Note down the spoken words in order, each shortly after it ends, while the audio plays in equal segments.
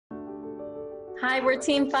Hi, we're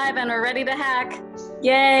Team 5 and we're ready to hack.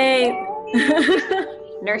 Yay!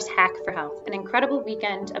 Nurse Hack for Health, an incredible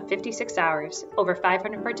weekend of 56 hours, over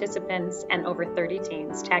 500 participants, and over 30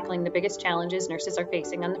 teams tackling the biggest challenges nurses are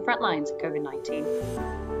facing on the front lines of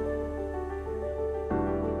COVID-19.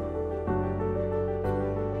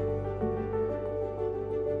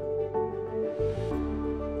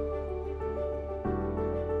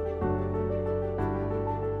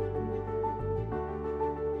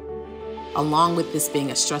 Along with this being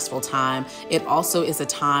a stressful time, it also is a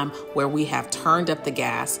time where we have turned up the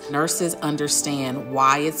gas. Nurses understand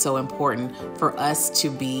why it's so important for us to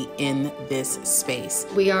be in this space.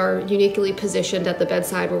 We are uniquely positioned at the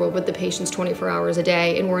bedside where we're with the patients 24 hours a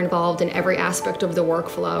day, and we're involved in every aspect of the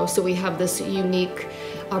workflow. So we have this unique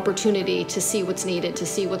opportunity to see what's needed, to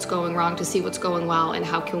see what's going wrong, to see what's going well, and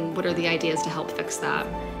what are the ideas to help fix that.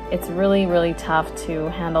 It's really, really tough to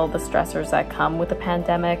handle the stressors that come with the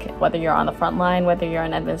pandemic, whether you're on the front line, whether you're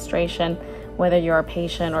in administration, whether you're a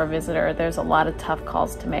patient or a visitor. There's a lot of tough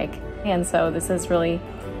calls to make. And so this is really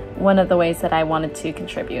one of the ways that I wanted to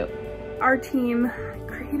contribute. Our team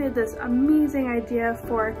created this amazing idea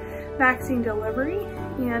for vaccine delivery,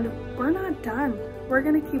 and we're not done. We're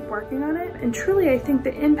going to keep working on it, and truly I think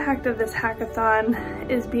the impact of this hackathon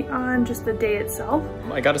is beyond just the day itself.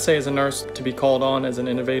 I gotta say, as a nurse, to be called on as an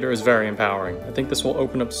innovator is very empowering. I think this will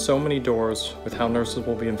open up so many doors with how nurses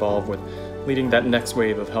will be involved with leading that next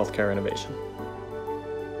wave of healthcare innovation.